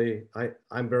honestly,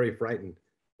 I'm very frightened,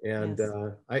 and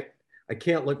yes. I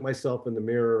can't look myself in the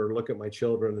mirror or look at my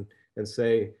children and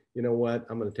say, you know what,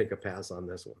 I'm going to take a pass on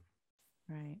this one.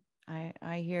 Right.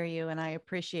 I hear you, and I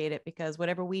appreciate it, because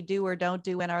whatever we do or don't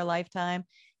do in our lifetime,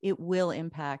 it will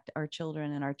impact our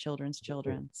children and our children's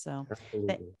children. So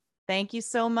thank you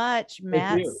so much,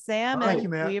 Matt Salmon. Thank you,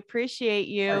 Matt. We appreciate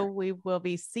you. Right. We will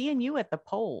be seeing you at the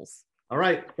polls. All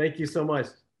right. Thank you so much.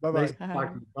 Bye-bye. Nice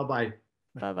Bye-bye.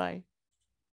 Bye-bye.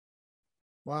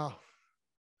 Wow.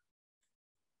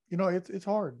 It's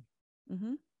hard.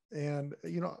 Mm-hmm. And,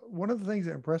 one of the things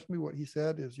that impressed me, what he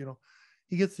said is,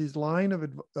 he gets these line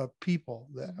of people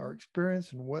that mm-hmm. are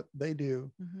experienced in what they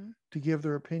do mm-hmm. to give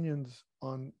their opinions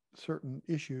on certain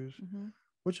issues, mm-hmm.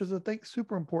 which is, I think,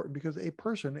 super important, because a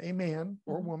person, a man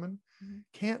or mm-hmm. woman, mm-hmm.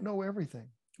 can't know everything.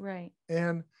 Right.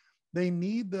 And they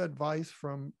need the advice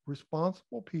from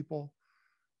responsible people,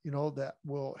 that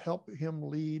will help him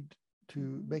lead to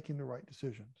mm-hmm. making the right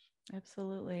decisions.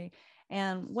 Absolutely.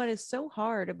 And what is so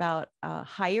hard about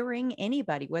hiring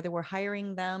anybody, whether we're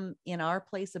hiring them in our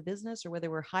place of business or whether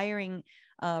we're hiring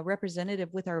a representative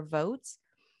with our votes,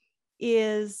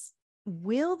 is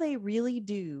will they really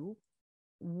do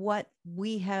what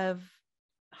we have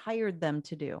hired them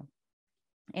to do?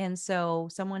 And so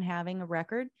someone having a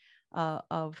record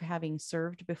of having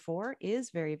served before is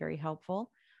very, very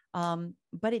helpful.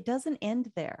 But it doesn't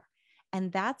end there.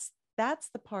 And that's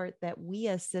the part that we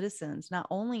as citizens, not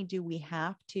only do we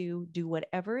have to do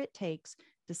whatever it takes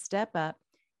to step up,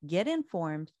 get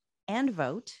informed, and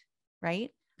vote,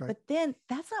 right? But then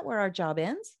that's not where our job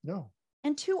ends. No.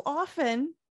 And too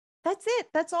often, that's it.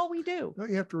 That's all we do. No,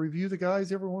 you have to review the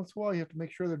guys every once in a while. You have to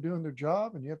make sure they're doing their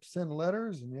job, and you have to send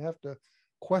letters, and you have to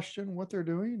question what they're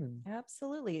doing. And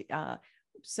absolutely.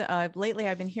 So lately,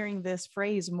 I've been hearing this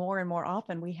phrase more and more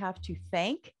often. We have to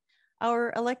thank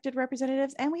our elected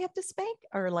representatives, and we have to spank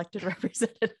our elected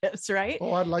representatives, right?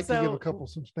 Oh, I'd like to give a couple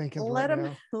some spankings let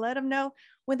them know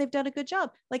when they've done a good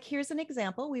job. Like, here's an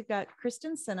example. We've got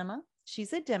Kristen Sinema.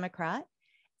 She's a Democrat.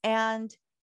 And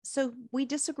so we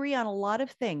disagree on a lot of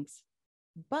things,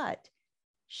 but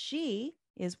she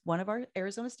is one of our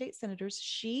Arizona state senators.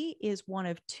 She is one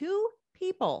of 2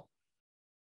 people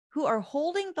who are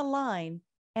holding the line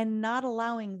and not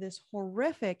allowing this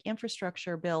horrific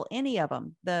infrastructure bill, any of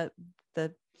them, the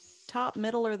top,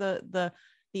 middle, or the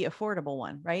affordable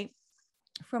one, right,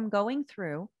 from going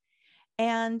through.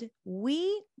 And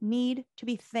we need to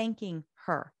be thanking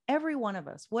her, every one of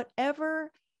us,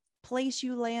 whatever place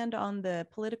you land on the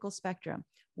political spectrum.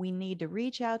 We need to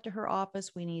reach out to her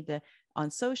office. We need to, on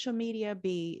social media,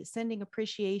 be sending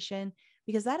appreciation,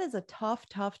 because that is a tough,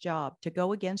 tough job to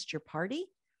go against your party.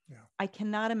 Yeah. I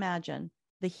cannot imagine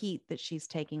the heat that she's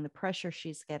taking, the pressure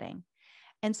she's getting.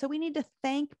 And so we need to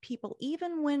thank people,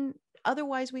 even when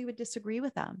otherwise we would disagree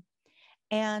with them.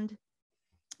 And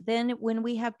then when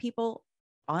we have people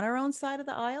on our own side of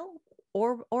the aisle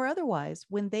or otherwise,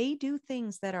 when they do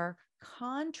things that are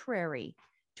contrary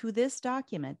to this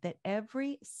document, that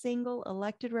every single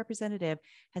elected representative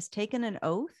has taken an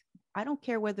oath. I don't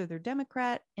care whether they're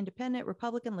Democrat, Independent,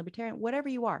 Republican, Libertarian, whatever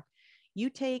you are, you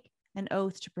take an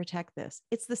oath to protect this.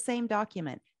 It's the same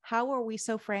document. How are we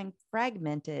so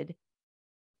fragmented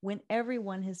when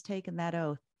everyone has taken that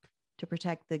oath to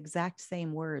protect the exact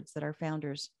same words that our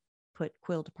founders put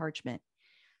quill to parchment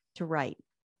to write?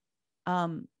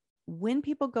 When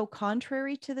people go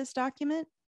contrary to this document,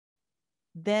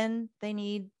 then they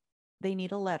need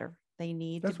a letter. They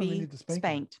need That's to when be they need to spank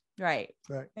them. spanked. Right.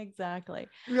 Right. Exactly.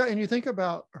 Yeah, and you think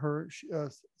about her,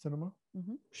 Cinema.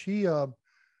 Mhm.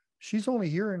 She's only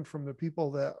hearing from the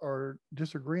people that are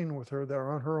disagreeing with her, that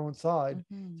are on her own side,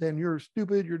 Mhm. saying you're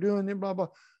stupid, you're doing it, blah blah.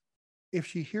 If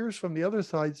she hears from the other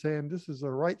side saying this is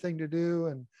the right thing to do,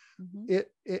 and Mhm.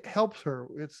 it helps her.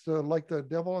 It's like the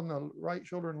devil on the right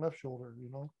shoulder and left shoulder,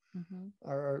 Mhm.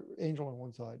 or angel on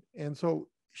one side. And so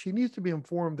she needs to be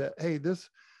informed that, hey, this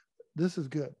is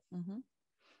good. Mhm.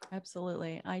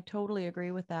 Absolutely. I totally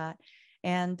agree with that.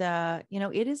 And,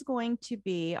 it is going to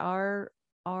be our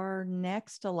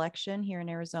next election here in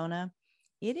Arizona.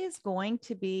 It is going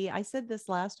to be, I said this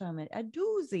last time, a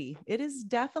doozy. It is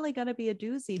definitely going to be a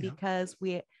doozy because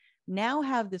we now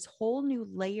have this whole new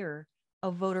layer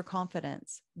of voter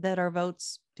confidence that our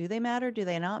votes, do they matter? Do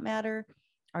they not matter?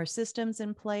 Our systems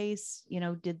in place,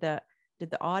 did the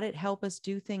audit help us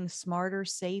do things smarter,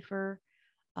 safer?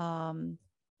 Or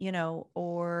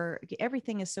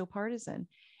everything is so partisan.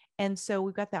 And so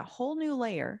we've got that whole new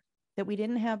layer that we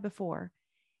didn't have before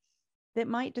that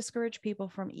might discourage people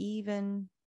from even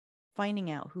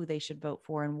finding out who they should vote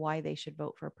for and why they should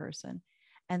vote for a person.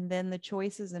 And then the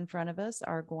choices in front of us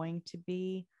are going to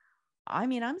be,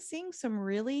 I'm seeing some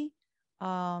really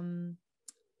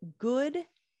good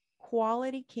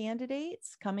quality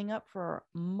candidates coming up for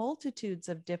multitudes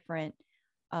of different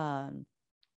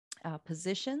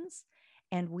positions.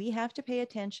 And we have to pay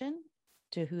attention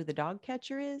to who the dog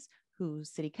catcher is, who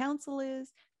city council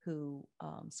is, who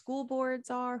school boards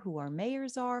are, who our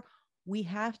mayors are. We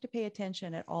have to pay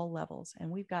attention at all levels. And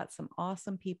we've got some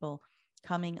awesome people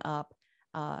coming up.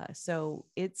 So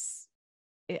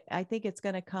I think it's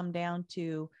going to come down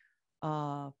to,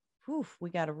 we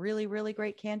got a really, really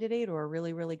great candidate or a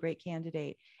really, really great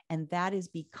candidate. And that is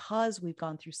because we've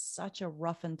gone through such a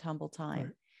rough and tumble time.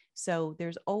 Right. So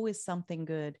there's always something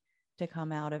good to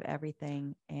come out of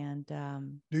everything. And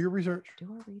do your research.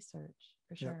 Do our research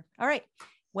for sure. Yep. All right.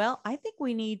 Well, I think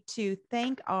we need to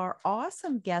thank our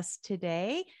awesome guest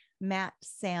today, Matt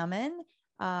Salmon,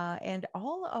 and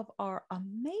all of our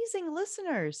amazing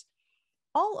listeners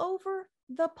all over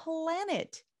the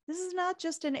planet. This is not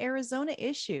just an Arizona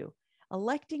issue.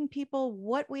 Electing people,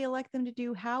 what we elect them to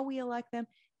do, how we elect them.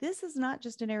 This is not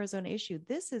just an Arizona issue.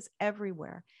 This is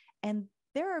everywhere. And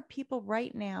there are people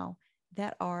right now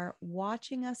that are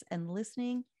watching us and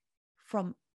listening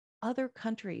from other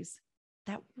countries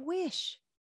that wish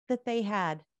that they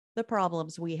had the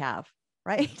problems we have,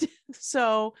 right?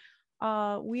 So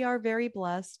we are very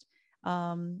blessed.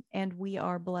 And we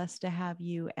are blessed to have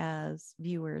you as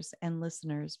viewers and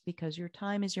listeners because your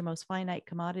time is your most finite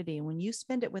commodity. And when you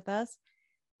spend it with us,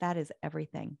 that is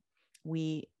everything.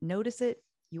 We notice it.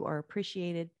 You are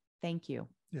appreciated. Thank you.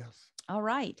 Yes. All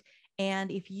right.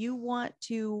 And if you want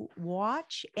to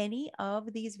watch any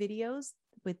of these videos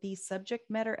with these subject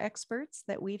matter experts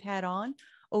that we've had on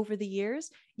over the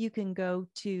years, you can go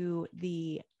to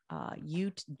the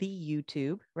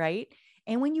YouTube, right?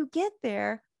 And when you get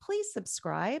there, please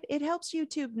subscribe. It helps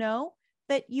YouTube know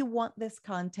that you want this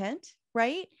content,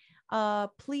 right?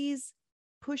 Please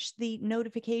push the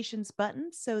notifications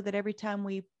button so that every time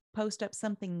we post up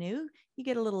something new, you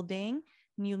get a little ding.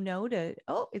 And you know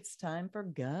it's time for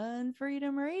Gun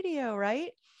Freedom Radio,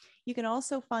 right? You can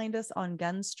also find us on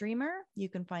GunStreamer. You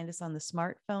can find us on the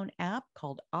smartphone app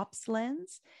called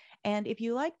OpsLens. And if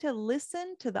you like to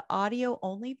listen to the audio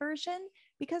only version,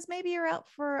 because maybe you're out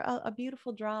for a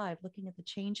beautiful drive looking at the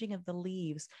changing of the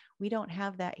leaves, we don't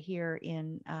have that here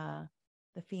in the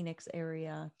Phoenix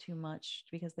area too much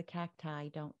because the cacti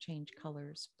don't change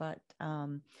colors, but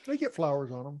they get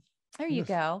flowers on them. There you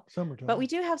go. Summertime. But we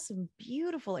do have some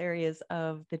beautiful areas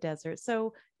of the desert.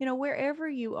 So, wherever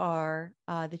you are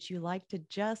that you like to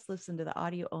just listen to the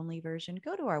audio only version,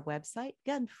 go to our website,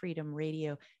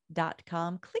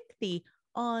 gunfreedomradio.com. Click the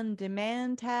on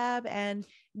demand tab and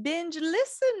binge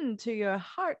listen to your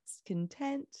heart's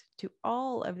content to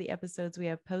all of the episodes we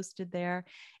have posted there.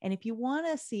 And if you want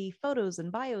to see photos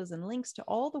and bios and links to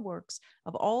all the works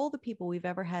of all the people we've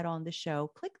ever had on the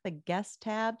show, click the guest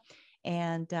tab.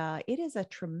 And it is a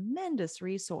tremendous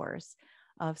resource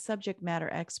of subject matter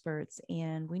experts.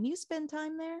 And when you spend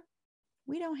time there,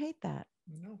 we don't hate that.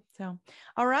 No. So,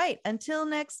 all right, until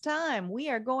next time, we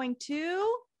are going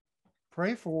to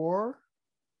Pray for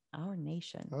our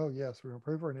nation. Oh, yes. We're going to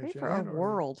pray for our Pray nation. for our and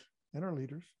world. And our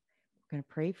leaders. We're going to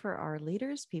pray for our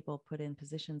leaders, people put in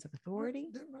positions of authority.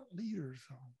 They're not leaders,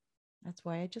 though. That's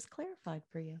why I just clarified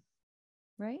for you,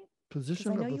 right?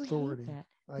 Position I know of you authority. hate that.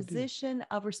 I do. Position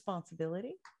of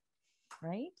responsibility,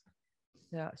 right?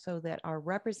 So that our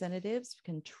representatives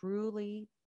can truly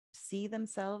see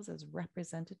themselves as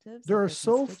representatives. There of are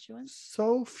their constituents.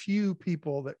 so few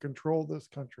people that control this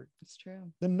country. It's true.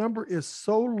 The number is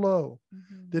so low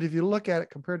Mhm. that if you look at it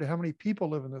compared to how many people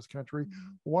live in this country,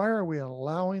 Mhm. why are we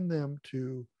allowing them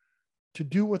to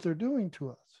do what they're doing to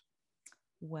us?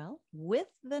 Well, with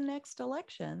the next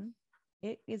election,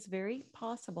 it is very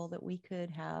possible that we could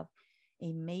have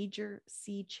a major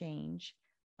sea change.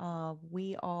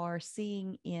 We are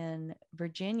seeing in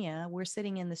Virginia, we're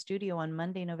sitting in the studio on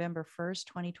Monday, November 1st,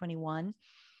 2021.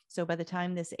 So by the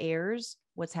time this airs,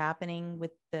 what's happening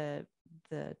with the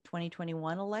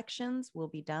 2021 elections will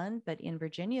be done. But in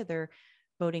Virginia, they're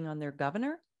voting on their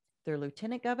governor, their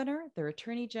lieutenant governor, their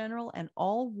attorney general, and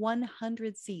all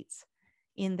 100 seats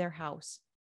in their house.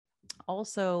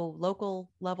 Also, local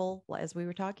level, as we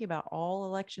were talking about, all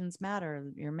elections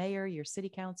matter. Your mayor, your city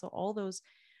council, all those,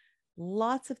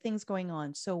 lots of things going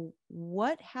on. So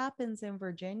what happens in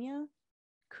Virginia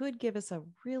could give us a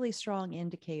really strong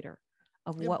indicator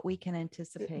of what we can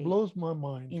anticipate It blows my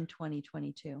mind in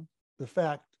 2022. the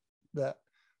fact that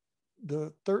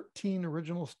the 13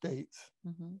 original states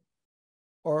Mhm,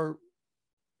 are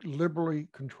liberally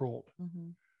controlled.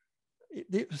 mhm,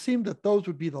 It seemed that those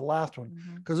would be the last one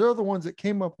mhm, because they're the ones that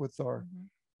came up with mhm.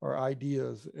 our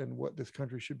ideas and what this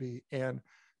country should be. And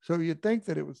so you'd think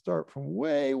that it would start from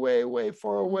way, way, way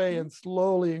far away Mhm. and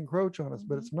slowly encroach on us,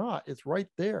 but Mhm. it's not. It's right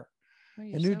there. Oh,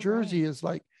 you're And New so Jersey right. is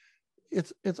like,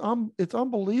 it's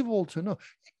unbelievable to know.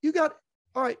 You got,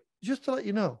 all right, just to let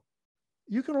you know,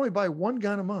 you can only buy one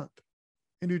gun a month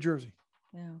in New Jersey.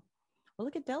 Yeah. Well,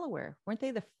 look at Delaware. Weren't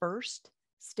they the first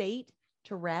state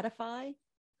to ratify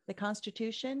the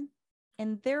Constitution?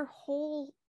 And their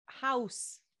whole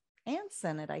House and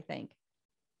Senate, I think,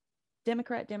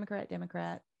 Democrat, Democrat,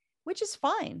 Democrat, which is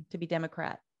fine to be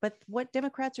Democrat. But what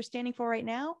Democrats are standing for right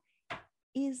now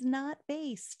is not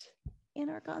based in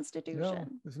our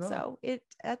Constitution. it's not. So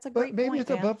that's a But great maybe point, it's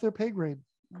Dan. above their pay grade.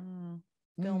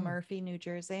 Phil Mm. Murphy, New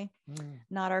Jersey. Mm.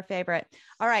 Not our favorite.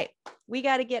 All right, we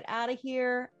got to get out of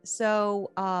here.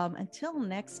 So until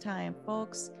next time,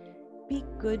 folks, be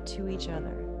good to each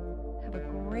other. Have a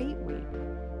great week,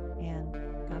 and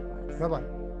God bless.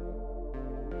 Bye-bye.